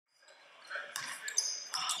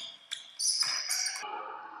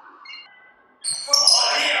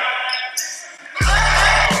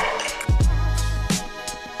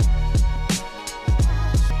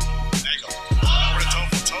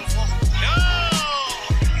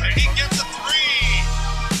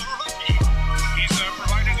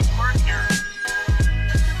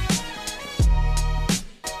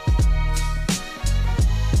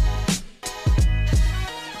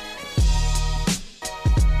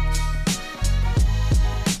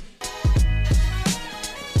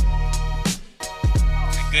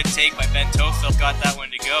good take by Ben Tofield got that one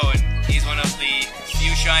to go, and he's one of the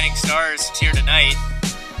few shining stars here tonight.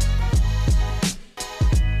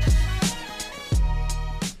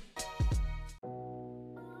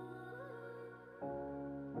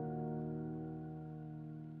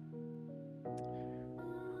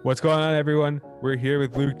 What's going on, everyone? We're here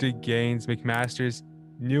with Luke DeGaines, McMaster's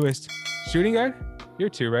newest shooting guard. You're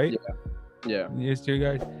two, right? Yeah. Newest shooting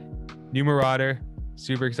guard. New Marauder.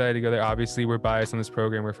 Super excited to go there. Obviously, we're biased on this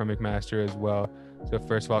program. We're from McMaster as well. So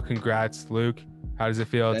first of all, congrats, Luke. How does it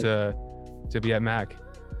feel to be at Mac?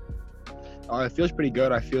 It feels pretty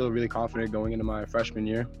good. I feel really confident going into my freshman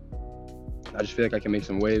year. I just feel like I can make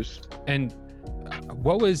some waves. And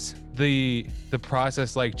what was the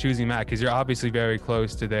process like choosing Mac? Because you're obviously very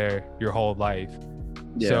close to there your whole life.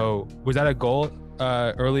 Yeah. So was that a goal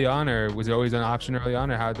early on, or was it always an option early on,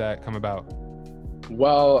 or how did that come about?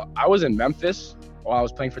 Well, I was in Memphis while I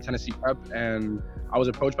was playing for Tennessee Prep, and I was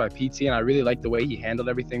approached by PT, and I really liked the way he handled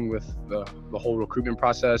everything with the whole recruitment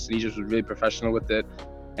process, and he just was really professional with it.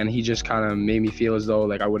 And he just kind of made me feel as though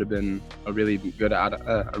like I would have been a really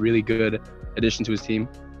good addition to his team.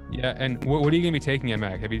 Yeah, and what are you going to be taking at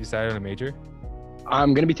Mac? Have you decided on a major?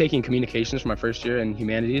 I'm going to be taking communications for my first year in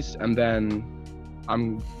humanities, and then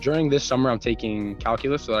during this summer I'm taking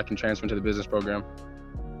calculus so that I can transfer into the business program.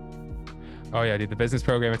 Oh yeah, dude, the business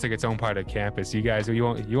program, it's like its own part of campus. You guys, you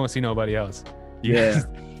won't see nobody else. They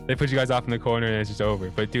put you guys off in the corner and it's just over.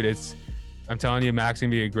 But dude, I'm telling you, Mac's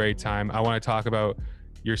gonna be a great time. I want to talk about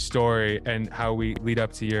your story and how we lead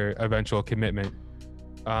up to your eventual commitment.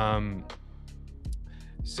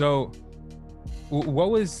 So what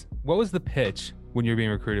was the pitch when you were being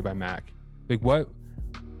recruited by Mac? Like what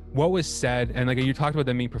was said? And like you talked about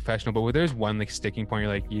them being professional, but there's one like sticking point,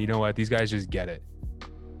 you're like, you know what, these guys just get it.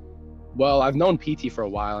 Well, I've known PT for a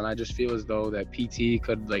while, and I just feel as though that PT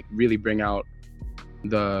could like really bring out I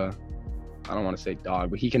don't want to say dog,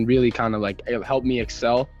 but he can really kind of like help me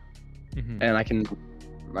excel. Mm-hmm. And I can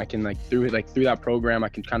like through that program, I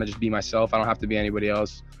can kind of just be myself. I don't have to be anybody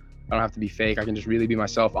else. I don't have to be fake. I can just really be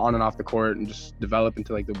myself on and off the court and just develop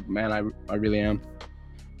into like the man I really am.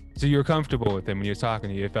 So you were comfortable with him when he was talking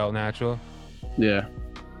to you? It felt natural? Yeah.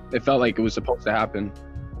 It felt like it was supposed to happen.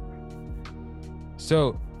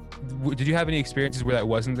 So did you have any experiences where that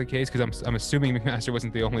wasn't the case? Because I'm assuming McMaster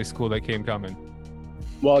wasn't the only school that came coming.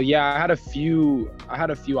 Well, yeah, I had a few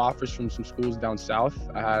offers from some schools down south.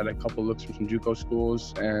 I had a couple looks from some JUCO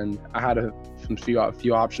schools, and I had a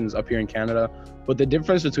few options up here in Canada. But the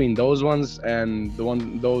difference between those ones and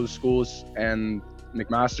those schools and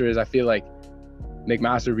McMaster is I feel like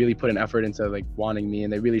McMaster really put an effort into like wanting me,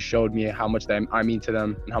 and they really showed me how much I mean to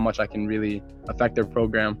them and how much I can really affect their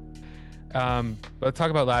program. Let's talk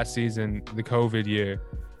about last season, the COVID year.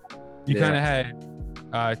 You kind of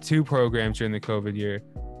had two programs during the COVID year.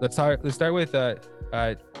 Let's start with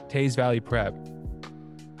Teays Valley Prep.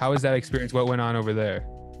 How was that experience? What went on over there?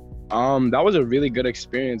 That was a really good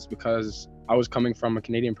experience because I was coming from a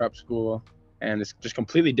Canadian prep school, and it's just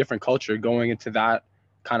completely different culture. Going into that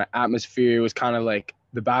kind of atmosphere, it was kind of like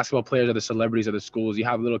the basketball players are the celebrities of the schools. You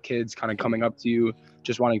have little kids kind of coming up to you,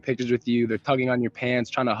 just wanting pictures with you. They're tugging on your pants,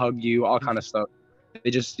 trying to hug you, all kind of stuff. They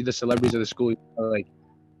just see the celebrities of the school. Like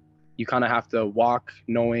you kind of have to walk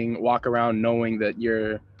around knowing that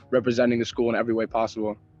you're representing the school in every way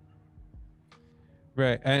possible.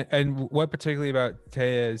 Right. And what particularly about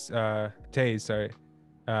Teays,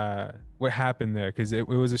 what happened there? Because it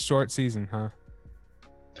was a short season, huh?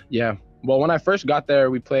 Yeah. Well, when I first got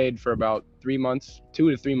there, we played for about 2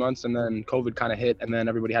 to 3 months, and then COVID kind of hit, and then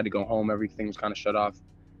everybody had to go home. Everything was kind of shut off.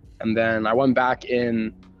 And then I went back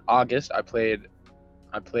in August. I played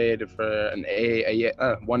for an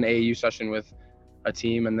one AAU session with a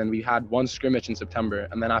team, and then we had one scrimmage in September.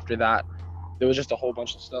 And then after that, there was just a whole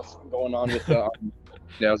bunch of stuff going on with the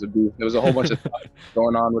there was a whole bunch of stuff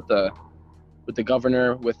going on with the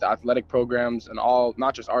governor, with the athletic programs, and all,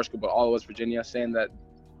 not just our school, but all of West Virginia, saying that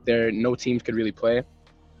no teams could really play.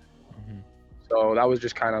 Mm-hmm. So that was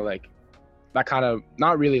just kind of like, that kind of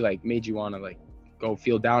not really like made you want to like go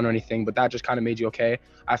feel down or anything, but that just kind of made you, okay,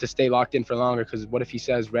 I have to stay locked in for longer, because what if he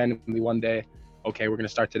says randomly one day, okay, we're going to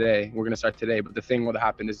start today. But the thing what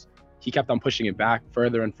happened is he kept on pushing it back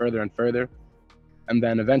further and further and further. And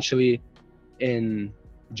then eventually in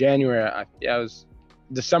January, it was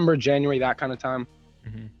December, January, that kind of time,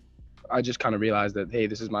 mm-hmm. I just kind of realized that, hey,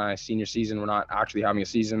 this is my senior season. We're not actually having a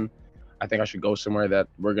season. I think I should go somewhere that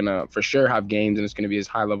we're going to for sure have games, and it's going to be as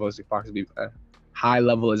high level as it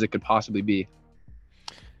could possibly be.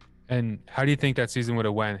 And how do you think that season would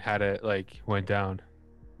have went had it like went down?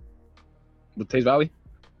 With Teays Valley?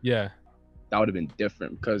 Yeah. that would have been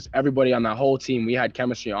different because everybody on that whole team, we had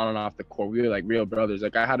chemistry on and off the court. We were like real brothers.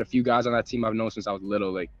 Like I had a few guys on that team I've known since I was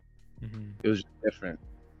little. Like it was different.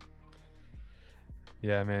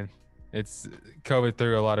 Yeah, man. It's COVID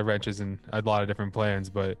threw a lot of wrenches in a lot of different plans,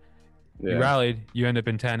 but you rallied. You end up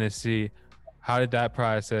in Tennessee. How did that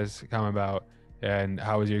process come about, and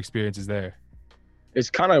how was your experiences there? It's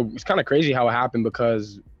kind of crazy how it happened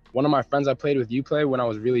because one of my friends I played with UPlay when I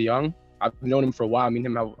was really young. I've known him for a while. Me and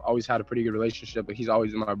him have always had a pretty good relationship, but he's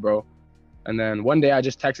always been my bro. And then one day I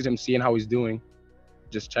just texted him, seeing how he's doing,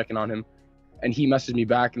 just checking on him. And he messaged me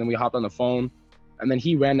back, and then we hopped on the phone. And then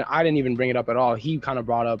he ran. I didn't even bring it up at all. He kind of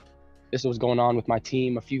brought up, this was going on with my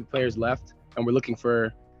team. A few players left, and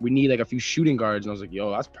we need like a few shooting guards. And I was like,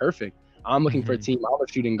 yo, that's perfect. I'm looking for a team. I'm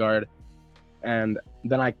a shooting guard. And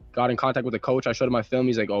then I got in contact with the coach. I showed him my film.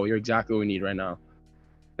 He's like, oh, you're exactly what we need right now.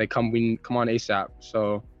 Like, come on ASAP.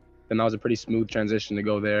 So then that was a pretty smooth transition to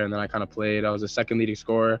go there. And then I kind of played. I was the second leading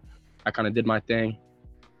scorer. I kind of did my thing.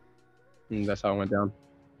 And that's how it went down.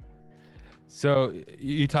 So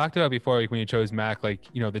you talked about before, like when you chose Mac, like,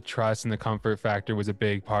 you know, the trust and the comfort factor was a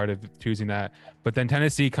big part of choosing that. But then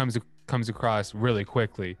Tennessee comes across really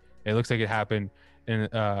quickly. It looks like it happened in,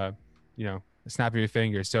 you know, a snap of your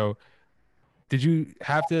fingers. So did you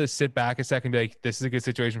have to sit back a second and be like, this is a good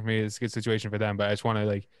situation for me, this is a good situation for them, but I just want to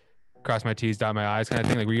like cross my T's, dot my I's kind of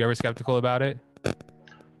thing? Like, were you ever skeptical about it?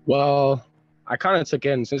 Well, I kind of took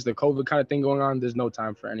in, since the COVID kind of thing going on, there's no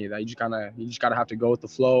time for any of that. You just got to have to go with the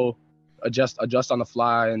flow, adjust on the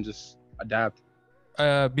fly, and just adapt.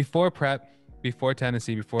 Before prep, before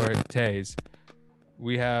Tennessee, before Tays,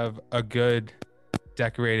 we have a good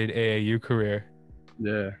decorated AAU career.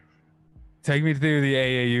 Yeah. Take me through the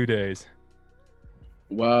AAU days.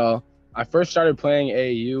 Well, I first started playing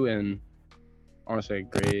AAU in, I want to say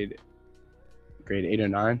grade 8 or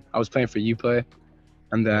 9. I was playing for UPlay,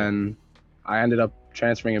 and then I ended up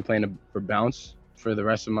transferring and playing for Bounce for the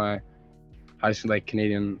rest of my high school, like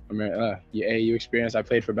Canadian AAU experience. I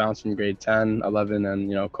played for Bounce from grade 10, 11, and,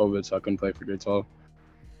 you know, COVID, so I couldn't play for grade 12.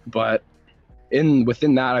 But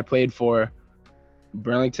within that, I played for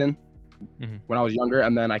Burlington when I was younger,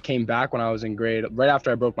 and then I came back when I was in right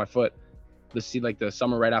after I broke my foot. The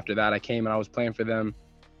summer right after that, I came and I was playing for them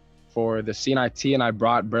for the CNIT, and I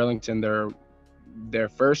brought Burlington their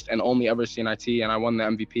first and only ever CNIT, and I won the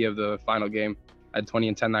MVP of the final game. I had 20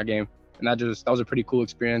 and 10 that game, and that was a pretty cool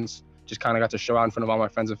experience. Just kind of got to show out in front of all my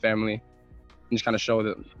friends and family, and just kind of show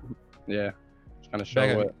that, just kind of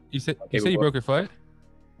show what. You said you broke your foot?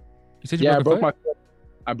 You said you broke my foot?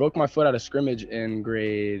 I broke my foot at a scrimmage in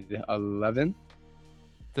grade 11.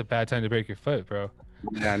 It's a bad time to break your foot, bro.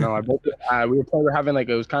 Yeah, no, I broke it. We were having it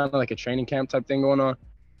was kind of like a training camp type thing going on,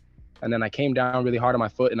 and then I came down really hard on my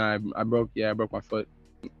foot, and I broke my foot.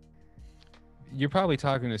 You're probably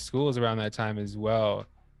talking to schools around that time as well.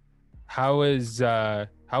 How was the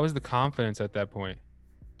confidence at that point?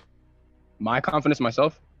 My confidence in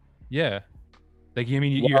myself? Yeah. Like, I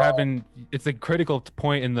mean, you're having, it's a critical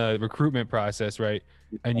point in the recruitment process, right?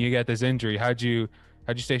 And you get this injury. How'd you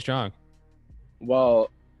stay strong? Well,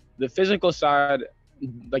 the physical side,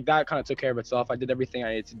 like, that kind of took care of itself. I did everything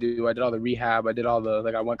I needed to do. I did all the rehab. I did all the,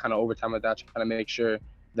 I went kind of overtime with that, trying to make sure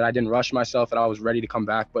that I didn't rush myself, that I was ready to come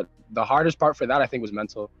back. But the hardest part for that, I think, was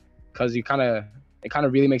mental, because it kind of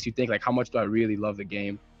really makes you think, like, how much do I really love the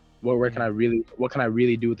game? What can I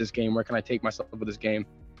really do with this game? Where can I take myself with this game?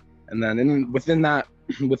 And then within that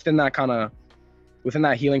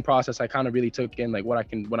healing process, I kind of really took in, like, what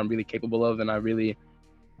I'm really capable of, and I really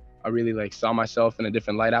like saw myself in a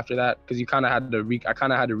different light after that, because I kind of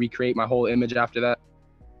had to recreate my whole image after that,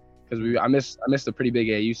 because I missed a pretty big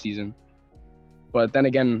AAU season. But then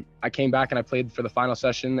again, I came back and I played for the final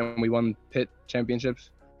session, and we won Pitt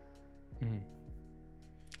championships.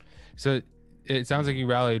 So it sounds like you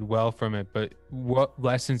rallied well from it, but what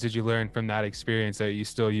lessons did you learn from that experience that you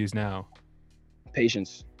still use now?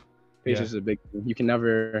 Patience is a big thing.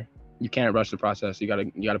 You can't rush the process. You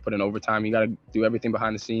gotta put in overtime. You gotta do everything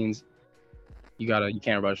behind the scenes. You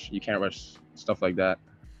can't rush stuff like that.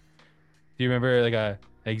 Do you remember like a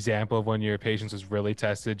example of when your patience was really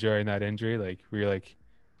tested during that injury? Like, where you're like,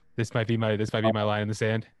 this might be my line in the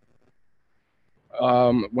sand?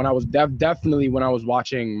 When I was definitely when I was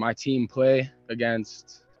watching my team play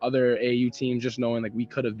against other AAU teams, just knowing, like, we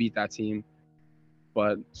could have beat that team,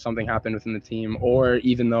 but something happened within the team. Or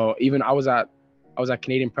even I was at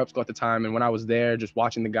Canadian Prep School at the time, and when I was there, just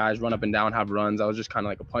watching the guys run up and down, have runs, I was just kind of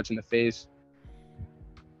like a punch in the face.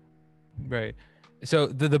 Right. So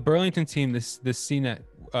the Burlington team, this CNET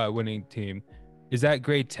winning team, is that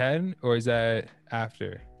grade 10 or is that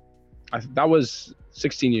after? That was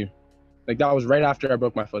 16U. Like that was right after I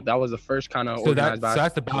broke my foot. That was the first kind of organized basketball. So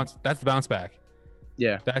that's the bounce. That's the bounce back.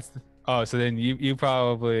 Yeah. So then you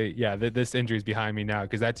probably this injury is behind me now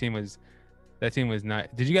because that team was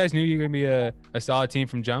not. Did you guys knew you were gonna be a solid team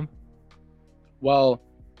from jump? Well,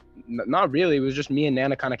 not really. It was just me and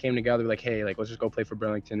Nana kind of came together like, hey, like let's just go play for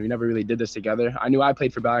Burlington. We never really did this together. I knew I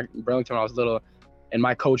played for Burlington when I was little, and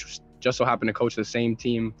my coach just so happened to coach the same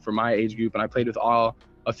team for my age group, and I played with a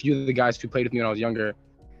few of the guys who played with me when I was younger.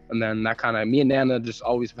 And then that kind of, me and Nana just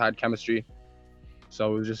always had chemistry.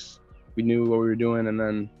 So it was just, we knew what we were doing, and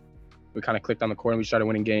then we kind of clicked on the court and we started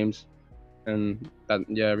winning games. And that,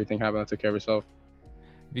 everything happened. That took care of itself.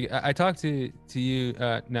 I talked to you,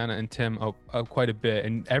 Nana and Tim, quite a bit,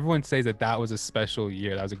 and everyone says that was a special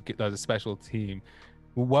year. That was a special team.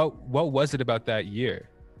 What was it about that year?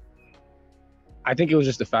 I think it was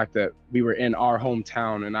just the fact that we were in our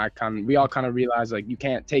hometown, and we all kind of realized like you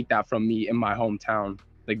can't take that from me in my hometown.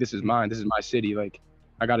 Like this is mine. This is my city. Like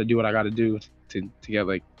I got to do what I got to do to get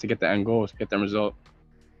the end goal, to get the result.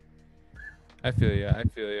 I feel you.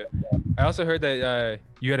 I also heard that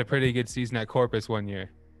you had a pretty good season at Corpus one year.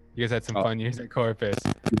 You guys had some fun years at Corpus.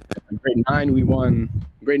 Grade 9, we won.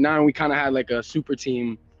 Grade 9, we kind of had like a super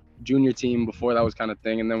team, junior team before that was kind of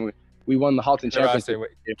thing, and then we won the Halton Championship.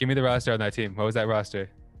 Give me the roster on that team. What was that roster?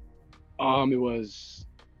 It was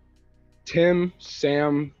Tim,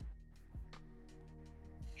 Sam,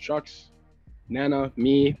 Shucks, Nana,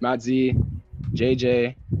 me, Matt Z,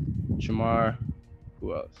 JJ, Shamar.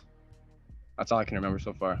 Who else? That's all I can remember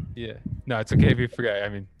so far. Yeah. No, it's okay if you forget. I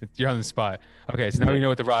mean, you're on the spot. Okay, so now we know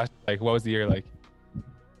what the roster like. What was the year like?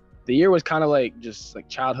 The year was kind of like just like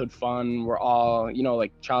childhood fun. We're all,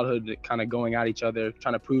 like childhood kind of going at each other,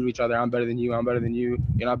 trying to prove to each other, I'm better than you, I'm better than you,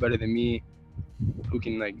 you're not better than me. Who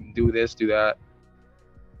can like do this, do that?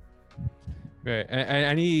 Right. And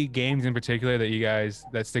any games in particular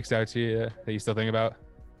that sticks out to you that you still think about?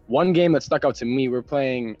 One game that stuck out to me, we're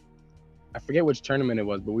playing, I forget which tournament it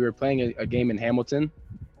was, but we were playing a game in Hamilton,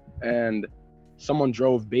 and someone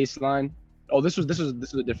drove baseline. Oh, this was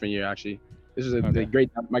a different year actually. This was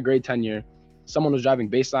my grade 10 year. Someone was driving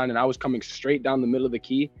baseline, and I was coming straight down the middle of the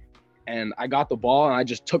key, and I got the ball and I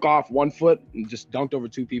just took off 1 foot and just dunked over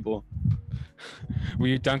 2 people. Were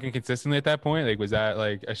you dunking consistently at that point? Like, was that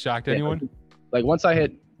like a shock to anyone? Like once I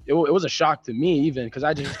hit, it was a shock to me even because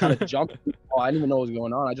I just kind of jumped. I didn't even know what was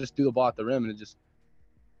going on. I just threw the ball at the rim and it just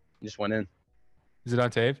went in. Is it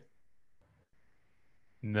on tape?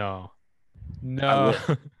 No. I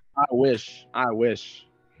wish.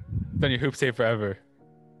 It's on your hoop tape forever.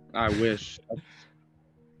 I wish.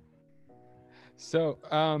 So,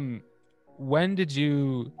 when did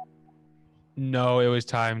you know it was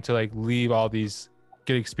time to like leave all these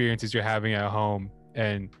good experiences you're having at home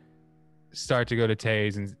and start to go to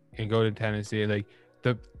Tays and go to Tennessee? Like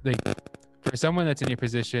for someone that's in your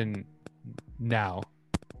position now,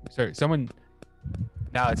 someone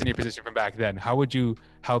now that's in your position from back then, how would you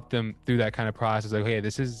help them through that kind of process? Like, hey,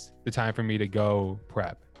 this is the time for me to go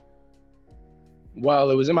prep.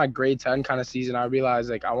 Well, it was in my grade 10 kind of season. I realized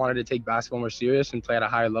like I wanted to take basketball more serious and play at a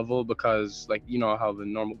higher level because like, how the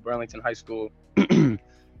normal Burlington high school, it's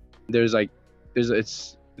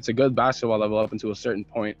a good basketball level up until a certain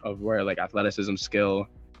point of where like athleticism, skill,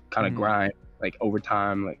 kind of grind, like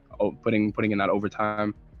overtime, like putting in that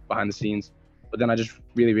overtime behind the scenes. But then I just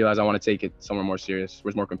really realized I want to take it somewhere more serious, where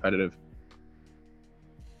it's more competitive.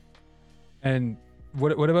 And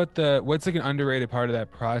what about what's like an underrated part of that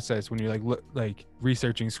process when you're like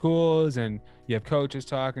researching schools and you have coaches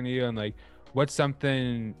talking to you, and like what's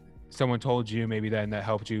something someone told you maybe then that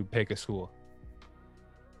helped you pick a school?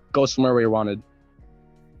 Go somewhere where you're wanted.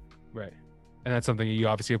 Right. And that's something you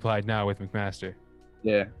obviously applied now with McMaster.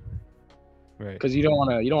 Yeah. Right. Because you don't want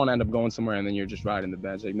to end up going somewhere and then you're just riding the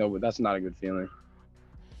bench. Like, no, but that's not a good feeling.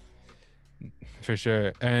 For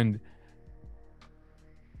sure. And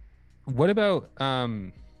what about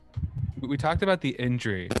we talked about the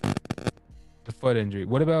injury, the foot injury.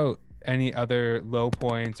 What about any other low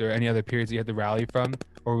points or any other periods that you had to rally from,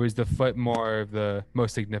 or was the foot more of the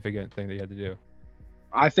most significant thing that you had to do?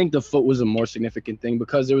 I think the foot was a more significant thing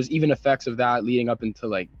because there was even effects of that leading up into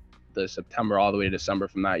like the September all the way to December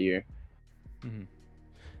from that year. Mm-hmm.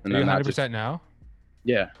 And are you 100% now?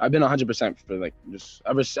 Yeah, I've been 100% for like just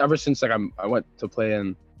ever since like I went to play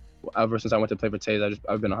ever since I went to play for Tays.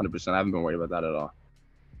 I've been 100%. I haven't been worried about that at all.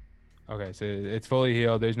 Okay, so it's fully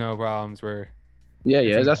healed. There's no problems where.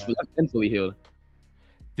 Yeah, that's been fully healed.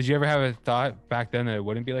 Did you ever have a thought back then that it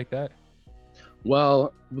wouldn't be like that?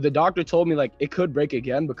 Well, the doctor told me like it could break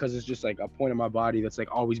again because it's just like a point in my body that's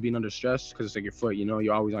like always being under stress because it's like your foot.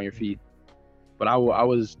 You're always on your feet. But I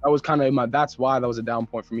was kind of that's why that was a down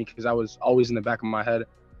point for me, because I was always in the back of my head.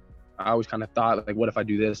 I always kind of thought, like, what if I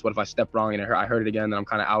do this? What if I step wrong and I hurt it again? Then I'm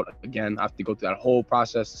kind of out again. I have to go through that whole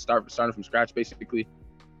process, starting from scratch, basically.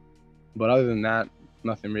 But other than that,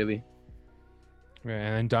 nothing really. Right,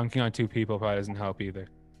 and then dunking on 2 people probably doesn't help either.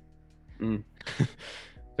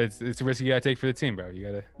 It's a risk you gotta take for the team, bro. You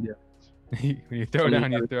gotta. Yeah. When you throw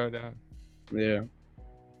down, you throw down. Yeah.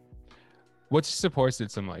 What's your support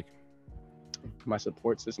system like? My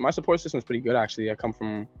support system is pretty good, actually. I come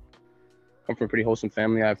from a pretty wholesome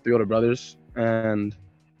family. I have 3 older brothers, and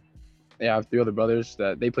yeah, I have 3 older brothers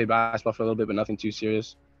that they play basketball for a little bit, but nothing too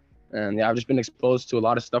serious. And yeah, I've just been exposed to a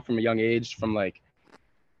lot of stuff from a young age, from like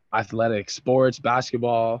athletic sports,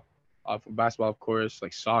 basketball, of course,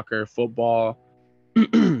 like soccer, football.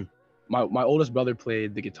 My oldest brother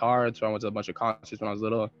played the guitar, so I went to a bunch of concerts when I was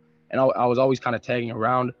little, and I was always kind of tagging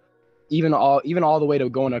around. Even all the way to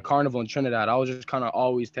going to a carnival in Trinidad, I was just kind of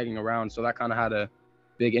always tagging around. So that kind of had a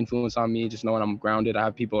big influence on me, just knowing I'm grounded. I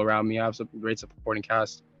have people around me. I have some great supporting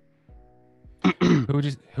cast. Who would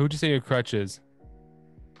you say your crutch is?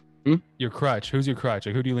 Your crutch. Who's your crutch?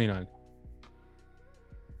 Like, who do you lean on?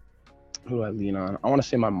 Who do I lean on? I want to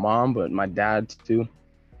say my mom, but my dad too.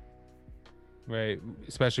 Right,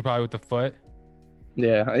 especially probably with the foot.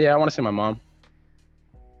 Yeah, I want to say my mom.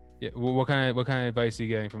 Yeah, what kind of advice are you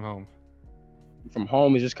getting from home? From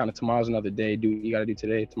home is just kind of, tomorrow's another day. Do what you got to do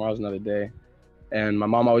today. Tomorrow's another day. And my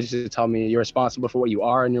mom always used to tell me, you're responsible for what you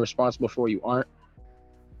are and you're responsible for what you aren't.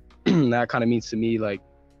 That kind of means to me, like,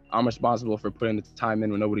 I'm responsible for putting the time in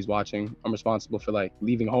when nobody's watching. I'm responsible for, like,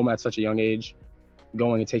 leaving home at such a young age,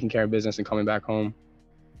 going and taking care of business and coming back home,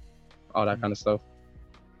 all that kind of stuff.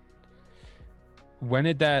 When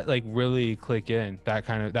did that like really click in? That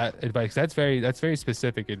advice. That's very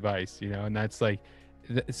specific advice, you know. And that's like,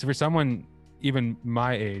 for someone even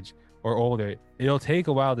my age or older, it'll take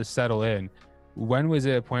a while to settle in. When was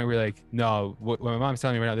it a point where you're like, no, what my mom's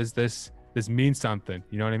telling me right now, this means something?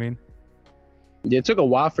 You know what I mean? Yeah, it took a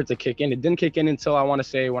while for it to kick in. It didn't kick in until, I want to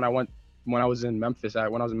say, when I was in Memphis.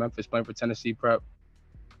 When I was in Memphis playing for Tennessee Prep.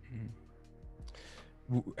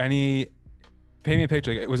 Paint me a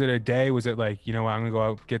picture. Like, was it a day? Was it like, you know what, I'm gonna go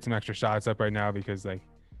out, get some extra shots up right now because, like,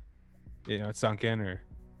 you know, it's sunk in? Or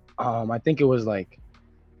I think it was like,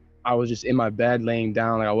 I was just in my bed laying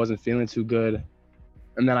down, like I wasn't feeling too good,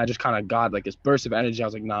 and then I just kind of got like this burst of energy. I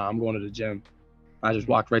was like, nah, I'm going to the gym. I just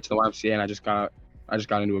walked right to the YMCA and I just got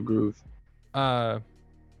into a groove.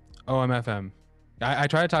 OMFM. I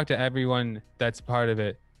try to talk to everyone that's part of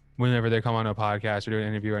it whenever they come on a podcast or do an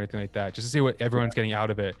interview or anything like that, just to see what everyone's getting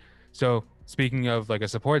out of it. So speaking of like a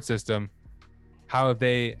support system, how have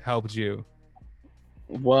they helped you?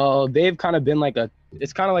 Well, they've kind of been like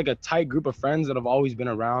it's kind of like a tight group of friends that have always been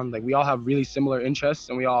around. Like, we all have really similar interests,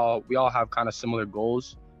 and we all have kind of similar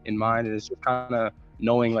goals in mind. And it's just kind of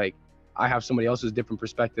knowing, like, I have somebody else's different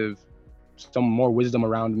perspective, some more wisdom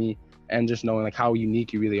around me, and just knowing like how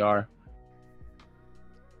unique you really are.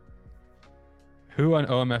 Who on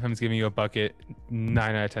OMFM is giving you a bucket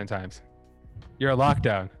 9 out of 10 times? You're a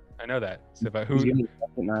lockdown. I know that. So, but who? 9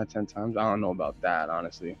 out of 10 times? I don't know about that,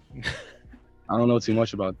 honestly. I don't know too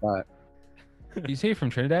much about that. You say you're from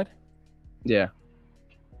Trinidad? Yeah.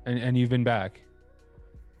 And you've been back.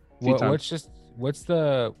 What's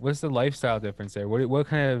the lifestyle difference there? What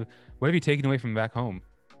have you taken away from back home?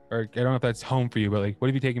 Or I don't know if that's home for you, but like, what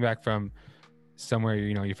have you taken back from somewhere,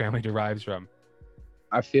 you know, your family derives from?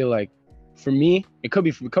 I feel like, for me, it could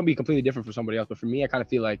be completely different for somebody else, but for me, I kind of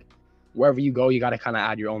feel like wherever you go, you got to kind of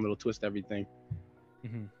add your own little twist to everything.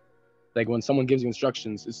 Mm-hmm. Like, when someone gives you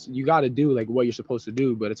instructions, you got to do like what you're supposed to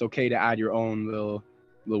do, but it's okay to add your own little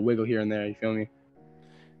wiggle here and there. You feel me?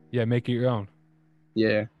 Yeah, make it your own.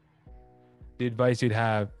 Yeah. The advice you'd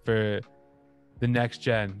have for the next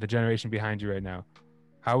the generation behind you right now,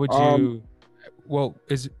 how would you?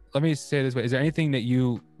 Let me say it this way: is there anything that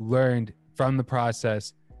you learned from the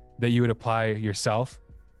process that you would apply yourself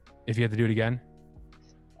if you had to do it again?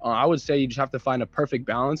 I would say you just have to find a perfect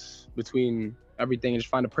balance between everything, and just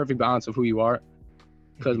find a perfect balance of who you are.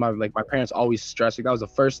 Because my parents always stressed, like, that was the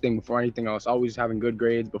first thing before anything else. Always having good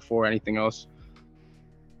grades before anything else.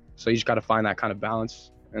 So you just got to find that kind of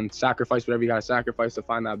balance and sacrifice whatever you got to sacrifice to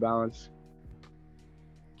find that balance.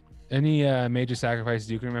 Any major sacrifices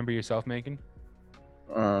you can remember yourself making?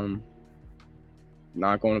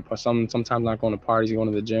 Not going to sometimes not going to parties, going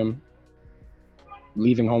to the gym,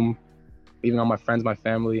 leaving home, leaving all my friends, my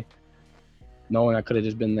family, knowing I could have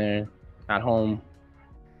just been there at home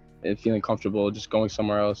and feeling comfortable, just going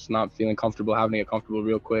somewhere else, not feeling comfortable, having to get comfortable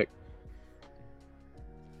real quick.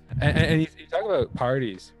 And you talk about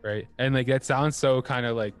parties, right? And like that sounds so kind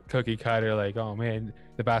of like cookie cutter, like, oh man,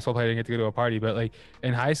 the basketball player didn't get to go to a party. But like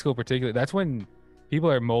in high school, particularly, that's when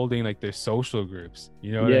people are molding like their social groups.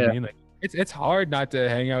 You know what I Yeah, mean? Like it's hard not to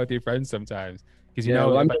hang out with your friends sometimes because you yeah.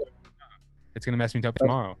 know Well, it's gonna mess me up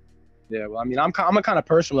tomorrow. yeah. Well, I mean, I'm a kind of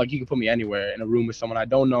person like you can put me anywhere in a room with someone I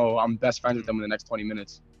don't know. I'm best friends with them in the next 20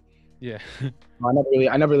 minutes. Yeah.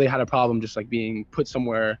 I never really had a problem just like being put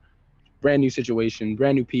somewhere, brand new situation,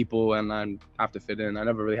 brand new people, and I have to fit in. I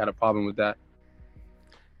never really had a problem with that.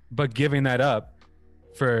 But giving that up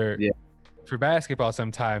for Yeah. for basketball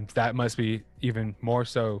sometimes that must be even more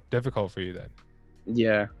so difficult for you then.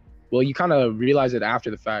 Yeah. Well, you kind of realize it after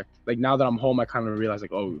the fact. Like now that I'm home, I kind of realize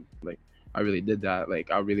like, oh, like I really did that. Like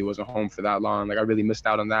I really wasn't home for that long. Like I really missed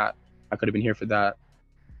out on that. I could have been here for that.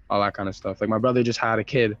 All that kind of stuff. Like my brother just had a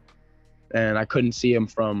kid, and I couldn't see him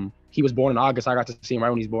from. He was born in August. I got to see him right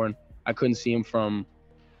when he's born. I couldn't see him from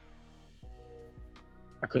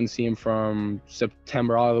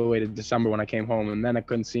September all the way to December when I came home, and then I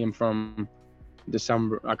couldn't see him from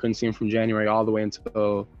December. I couldn't see him from January all the way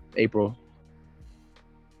until April.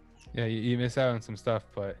 Yeah, you miss out on some stuff,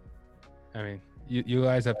 but I mean, you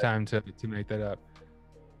guys have time to make that up.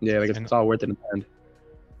 Yeah, like it's all worth it in the end.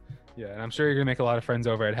 Yeah, and I'm sure you're gonna make a lot of friends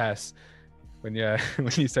over at Hess when you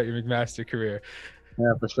when you start your McMaster career.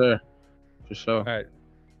 Yeah, for sure, for sure. All right.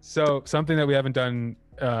 So something that we haven't done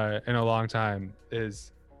in a long time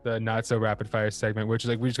is the not so rapid fire segment, which is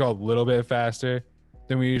like we just go a little bit faster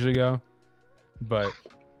than we usually go. But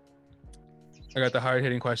I got the hard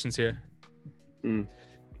hitting questions here.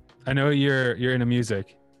 I know you're into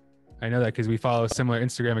music. I know that because we follow similar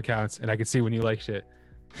Instagram accounts, and I can see when you like shit.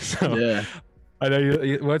 So Yeah. I know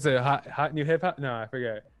you. What's it? Hot new hip hop? No, I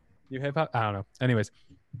forget. New hip hop? I don't know. Anyways,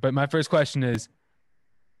 but my first question is,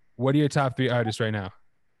 what are your top 3 artists right now?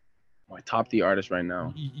 My top 3 artists right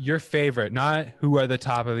now. Your favorite, not who are the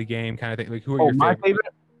top of the game kind of thing. Like who are your my favorite?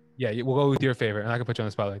 favorite? Yeah, we'll go with your favorite. I'm not gonna put you on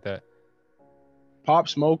the spot like that. Pop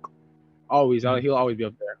Smoke. Always. He'll always be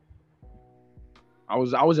up there. I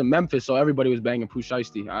was in Memphis, so everybody was banging Pooh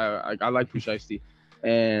Shiesty. I like Pooh Shiesty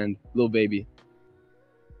and Lil Baby.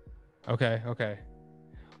 Okay.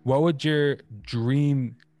 What would your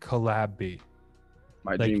dream collab be?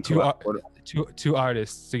 My Like dream two collab. two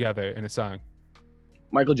artists together in a song.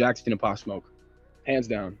 Michael Jackson and Pop Smoke, hands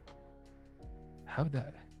down. How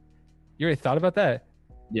that? You already thought about that?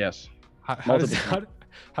 Yes. How does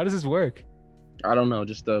this work? I don't know,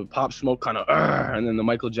 just the Pop Smoke kind of, and then the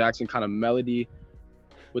Michael Jackson kind of melody,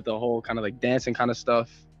 with the whole kind of like dancing kind of stuff.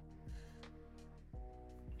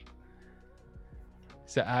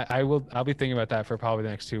 So I'll be thinking about that for probably the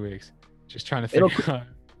next 2 weeks. Just trying to figure out.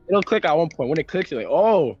 It'll click at one point. When it clicks, you're like,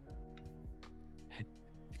 oh.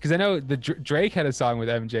 Because I know the Drake had a song with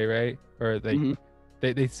MJ, right? Or like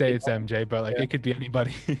they say it's MJ, but like it could be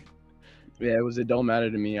anybody. Yeah, it don't matter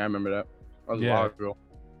to me. I remember that. I was a wild girl.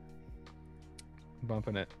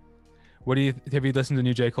 Bumping it. Have you listened to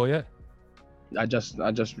new J. Cole yet? I just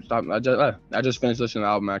stopped. I just finished listening to the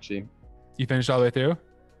album actually. You finished all the way through?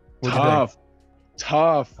 What'd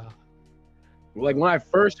Tough. Like when I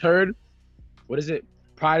first heard, what is it?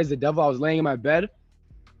 Pride is the Devil. I was laying in my bed,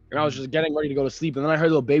 and I was just getting ready to go to sleep, and then I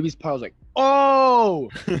heard Lil Baby's part. I was like, oh!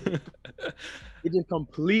 It just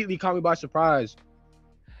completely caught me by surprise.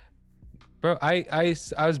 Bro, I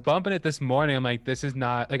was bumping it this morning. I'm like, this is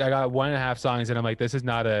not like I got 1.5 songs, and I'm like, this is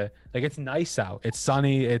not it's nice out. It's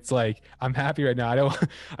sunny. It's like I'm happy right now. I don't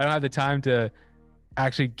have the time to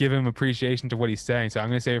actually give him appreciation to what he's saying. So I'm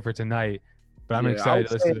gonna save it for tonight. But I'm excited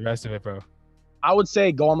to listen to the rest of it, bro. I would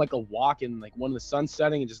say go on like a walk in like when the sun's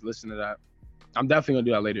setting and just listen to that. I'm definitely gonna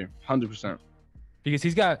do that later, 100%. Because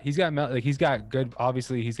he's got good.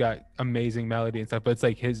 Obviously, he's got amazing melody and stuff. But it's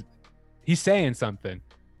like he's saying something.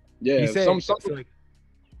 Yeah, he's saying something. like,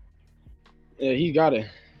 yeah, he got it.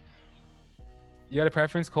 You got a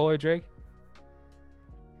preference, Cole or Drake?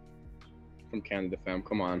 From Canada, fam.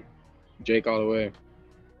 Come on, Jake all the way.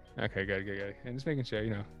 Okay, good. And just making sure,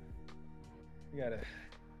 you know. You got it.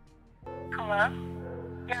 Hello?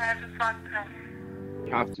 Yeah, I just walked in.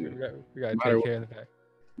 You have to. We got to take care of the fact.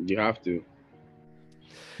 You have to.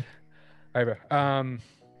 All right, bro.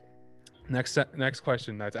 Next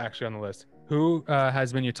question that's actually on the list. Who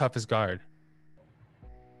has been your toughest guard?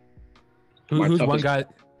 Who's one guy?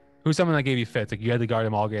 Who's someone that gave you fits? Like you had to guard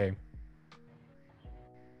him all game.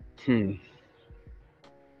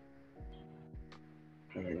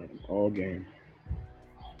 All game.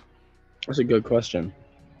 That's a good question.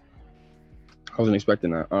 I wasn't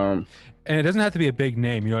expecting that. And it doesn't have to be a big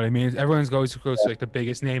name. You know what I mean? Everyone's goes to like the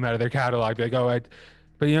biggest name out of their catalog. Be like,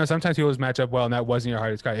 but you know, sometimes people just match up well, and that wasn't your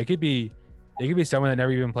hardest guard. It it could be someone that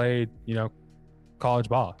never even played, college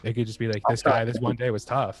ball. It could just be like this guy. This one day was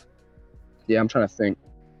tough. Yeah, I'm trying to think.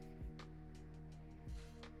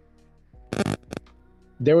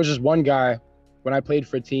 There was just one guy when I played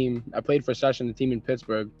for a team. I played for a session, the team in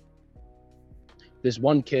Pittsburgh. This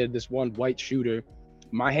one kid, this one white shooter,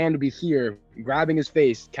 my hand would be here, grabbing his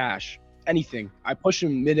face, cash, anything. I push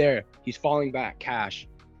him midair, he's falling back, cash,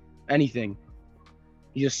 anything.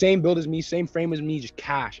 He's the same build as me, same frame as me, just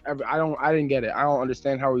cash. I didn't get it. I don't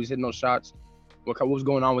understand how he was hitting those shots. What was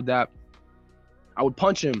going on with that? I would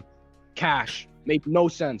punch him, cash, made no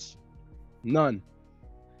sense, none.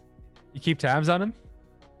 You keep tabs on him?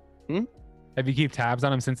 Have you keep tabs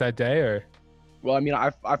on him since that day, or? Well, I mean,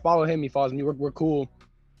 I follow him. He follows me. We're cool.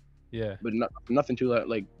 Yeah. But nothing too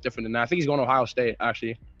like different than that. I think he's going to Ohio State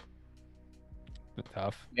actually.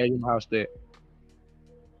 Tough. Yeah, he's in Ohio State.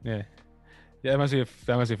 Yeah. Yeah, that must be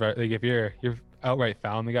like if you're outright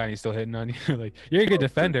fouling the guy and he's still hitting on you, like you're a good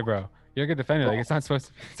defender, bro. You're a good defender. Like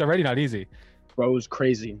it's already not easy. Bro, it was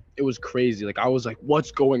crazy. It was crazy. Like I was like,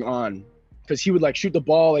 what's going on? Because he would like shoot the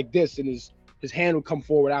ball like this, and his hand would come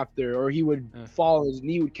forward after, or he would fall, and his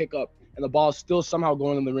knee would kick up, and the ball's still somehow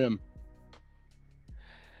going in the rim.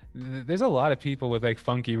 There's a lot of people with like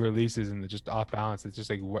funky releases and just off balance. It's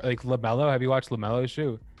just like LaMelo. Have you watched LaMelo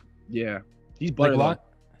shoot? Yeah, he's butter.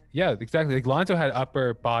 Yeah, exactly. Like Lonzo had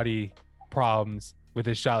upper body problems with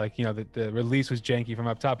his shot. Like the release was janky from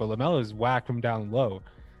up top, but LaMelo's whacked from down low.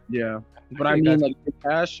 Yeah, but I mean, like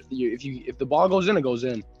cash. If the ball goes in, it goes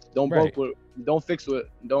in. Don't right. Don't fix it.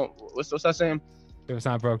 Don't what's that saying? If it's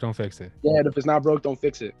not broke, don't fix it. Yeah, if it's not broke, don't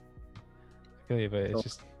fix it. I feel you, but it's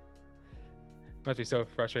just must be so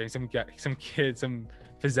frustrating. Some kid, some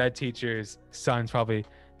phys ed teacher's son's probably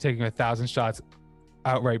taking 1,000 shots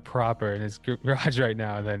outright proper in his garage right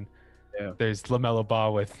now, and then there's LaMelo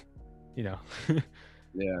Ball with, Yeah.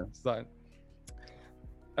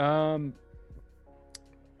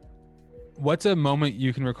 What's a moment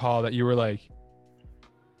you can recall that you were like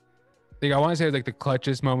I want to say like the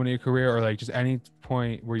clutchest moment in your career, or like just any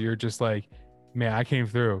point where you're just like, man, I came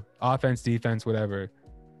through, offense, defense, whatever.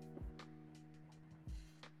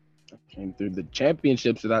 I came through the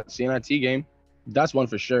championships of that CNIT game. That's one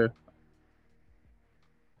for sure.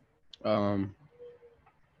 Okay,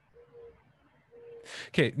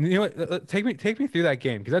 you know what? Take me through that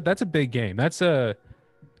game, because that's a big game. That's pros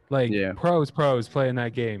play in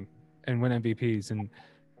that game and win MVPs,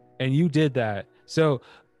 and you did that. So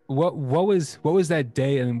what was that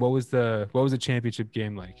day, and what was the championship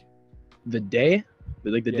game like? The day,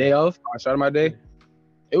 day of I started my day.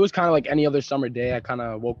 It was kind of like any other summer day. I kind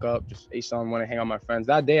of woke up, just ate something, went to hang out with my friends.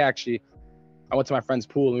 That day, actually, I went to my friend's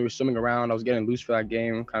pool and we were swimming around. I was getting loose for that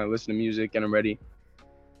game, kind of listening to music, getting ready.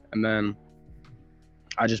 And then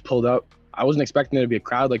I just pulled up. I wasn't expecting there to be a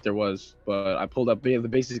crowd like there was, but I pulled up.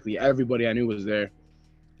 Basically, everybody I knew was there.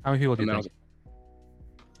 How many people do you think?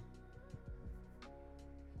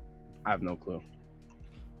 I have no clue.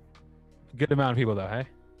 Good amount of people, though, hey?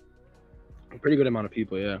 A pretty good amount of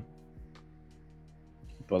people, yeah.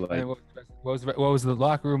 But like, what was the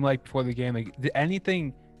locker room like before the game? Like, did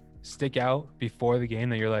anything stick out before the game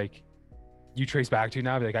that you're like, you trace back to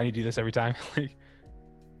now? Be like, I need to do this every time. Like,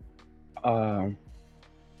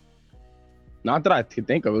 not that I could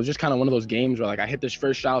think of. It was just kind of one of those games where like I hit this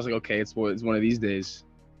first shot. I was like, okay, it's one of these days.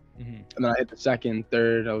 Mm-hmm. And then I hit the second,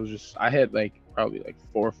 third. I hit like probably like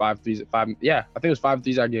 4 or 5 threes. Yeah, I think it was 5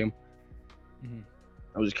 threes that game. Mm-hmm.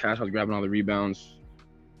 I was just cash. I was grabbing all the rebounds.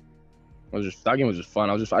 That game was just fun.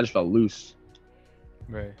 I just felt loose.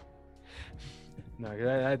 Right.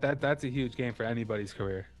 No, that's a huge game for anybody's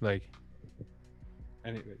career. Like,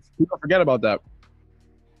 anyways. People forget about that.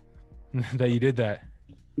 That you did that.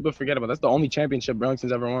 People forget about that. That's the only championship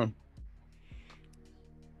Burlington's ever won.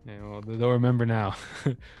 Yeah, well, they'll remember now.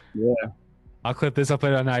 Yeah. I'll clip this. I'll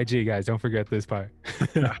put it on IG, guys. Don't forget this part.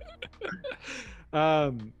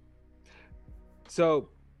 So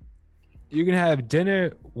you can have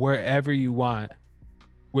dinner wherever you want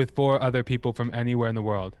with 4 other people from anywhere in the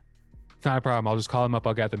world. It's not a problem. I'll just call them up.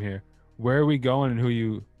 I'll get them here. Where are we going, and who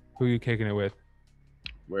you kicking it with?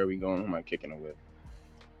 Where are we going? Who am I kicking it with?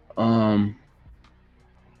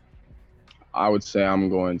 I would say I'm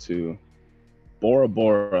going to Bora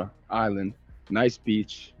Bora Island. Nice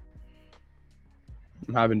beach.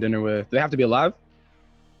 I'm having dinner with. Do they have to be alive?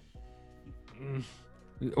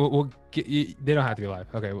 They don't have to be alive.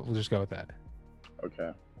 Okay, we'll just go with that.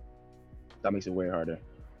 Okay. That makes it way harder.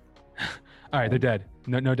 All right, they're dead.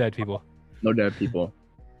 No dead people. No dead people.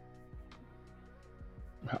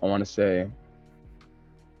 I want to say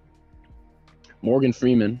Morgan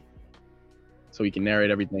Freeman, so he can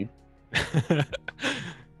narrate everything.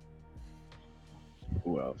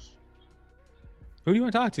 Who do you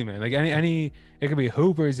want to talk to, man? Like any, it could be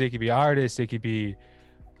hoopers, it could be artists, it could be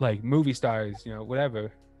like movie stars, you know,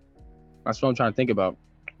 whatever. That's what I'm trying to think about.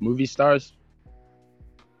 Movie stars.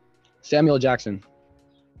 Samuel Jackson.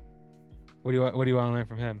 What do you want to learn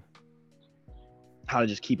from him? How to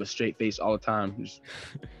just keep a straight face all the time. Just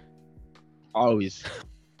always.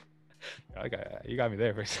 You got me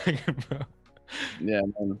there for a second, bro. Yeah,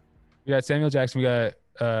 man. We got Samuel Jackson. We got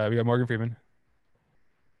Morgan Freeman.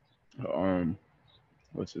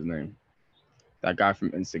 What's his name? That guy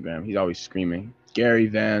from Instagram. He's always screaming. Gary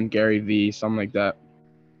V, something like that.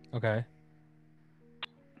 Okay.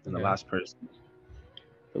 And the last person.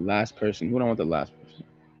 Who do I want the last person?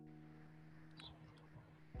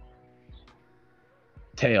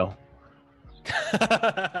 Teo.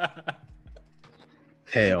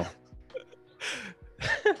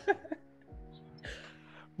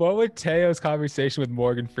 What would Teo's conversation with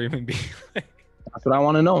Morgan Freeman be like? That's what I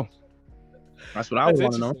want to know. That's what I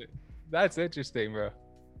want to know. That's interesting, bro.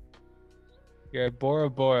 Yeah, Bora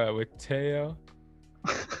Bora with Teo,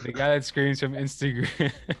 the guy that screams from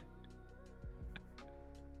Instagram.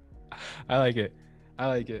 I like it. We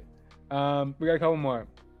got a couple more.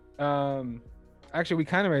 Actually, we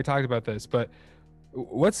kind of already talked about this, but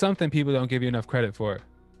what's something people don't give you enough credit for?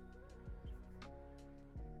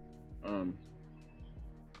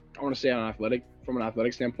 I want to say from an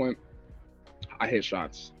athletic standpoint, I hit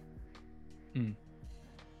shots.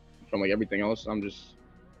 From like everything else,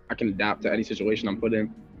 I can adapt to any situation I'm put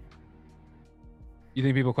in. You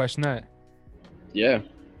think people question that? Yeah.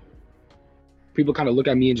 People kind of look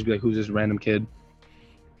at me and just be like, who's this random kid?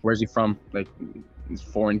 Where's he from? Like,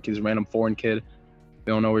 this random foreign kid.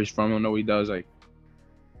 They don't know where he's from, don't know what he does. Like,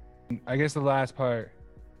 I guess the last part,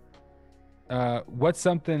 what's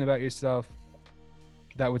something about yourself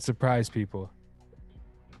that would surprise people?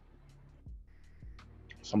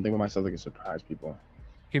 Something with myself that could surprise people.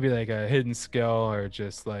 Could be like a hidden skill or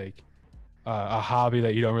just like a hobby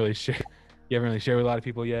that you don't really share. You haven't really shared with a lot of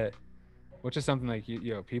people yet. Which is something like,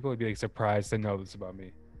 you know, people would be like surprised to know this about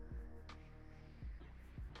me.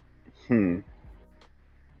 I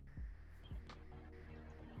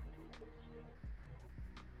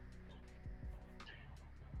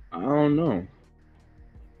don't know.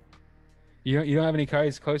 You don't have any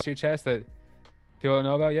cards close to your chest that people don't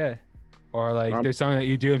know about yet? Or like there's something that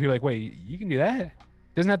you do and people are like, wait, you can do that? It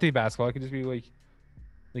doesn't have to be basketball. It could just be like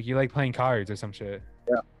you like playing cards or some shit.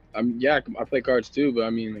 Yeah. I play cards too, but I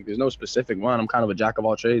mean, like, there's no specific one. I'm kind of a jack of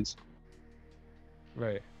all trades.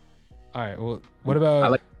 Right. All right. Well, what about? I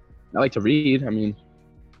like to read. I mean,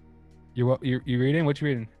 you reading? What you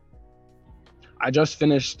reading? I just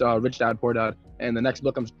finished Rich Dad Poor Dad, and the next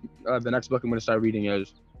book I'm going to start reading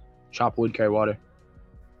is Chop Wood, Carry Water.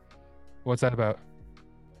 What's that about?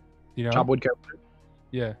 You know? Chop Wood, Carry Water.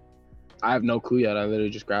 Yeah. I have no clue yet. I literally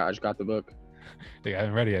just got the book. Like, I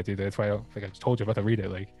haven't read it yet, dude. That's why I just told you about to read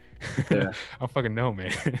it. Like, yeah. I don't fucking know,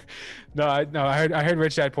 man. I heard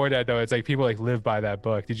Rich Dad Poor Dad though. It's like people like live by that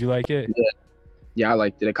book. Did you like it? Yeah, I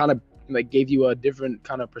liked it. It kind of like gave you a different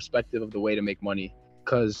kind of perspective of the way to make money.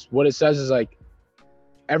 Because what it says is like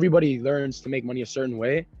everybody learns to make money a certain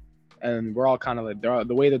way, and we're all kind of like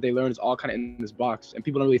the way that they learn is all kind of in this box, and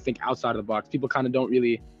people don't really think outside of the box. People kind of don't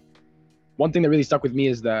really. One thing that really stuck with me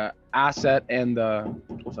is the asset and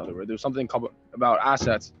what's the other word? There's something called about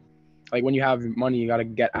assets. Like when you have money, you got to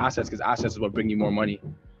get assets because assets is what bring you more money.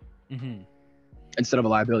 Mm-hmm. Instead of a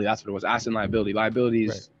liability. That's what it was. Asset and liability.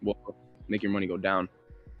 Liabilities will make your money go down.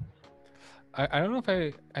 I don't know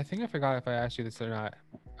if I think I forgot if I asked you this or not.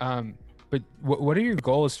 But what are your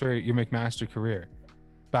goals for your McMaster career,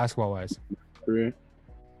 basketball wise? Career.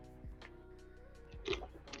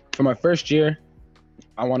 For my first year,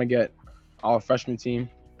 I want to get all freshman team,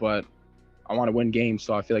 but I want to win games,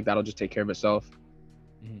 so I feel like that'll just take care of itself.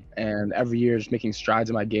 Mm-hmm. And every year, just making strides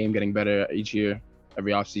in my game, getting better each year,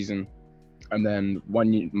 every off season, and then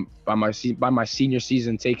one year, by my senior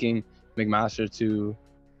season, taking McMaster to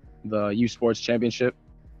the U Sports Championship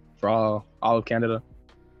for all of Canada,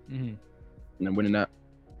 and then winning that.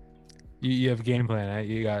 You have a game plan, right?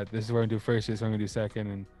 You got this is what I'm gonna do first, this is what I'm gonna do second,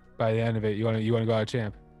 and by the end of it, you want to go out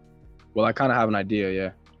champ. Well, I kind of have an idea, yeah.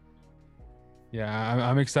 Yeah,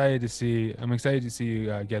 I'm excited to see.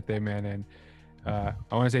 You get there, man. And I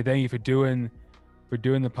want to say thank you for doing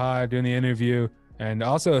the pod, doing the interview, and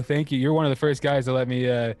also thank you. You're one of the first guys to let me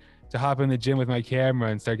to hop in the gym with my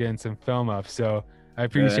camera and start getting some film up. So I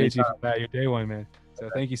appreciate you for that. You're day one, man. So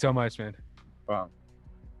thank you so much, man. Wow.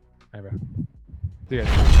 All right, bro. See you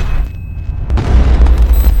guys.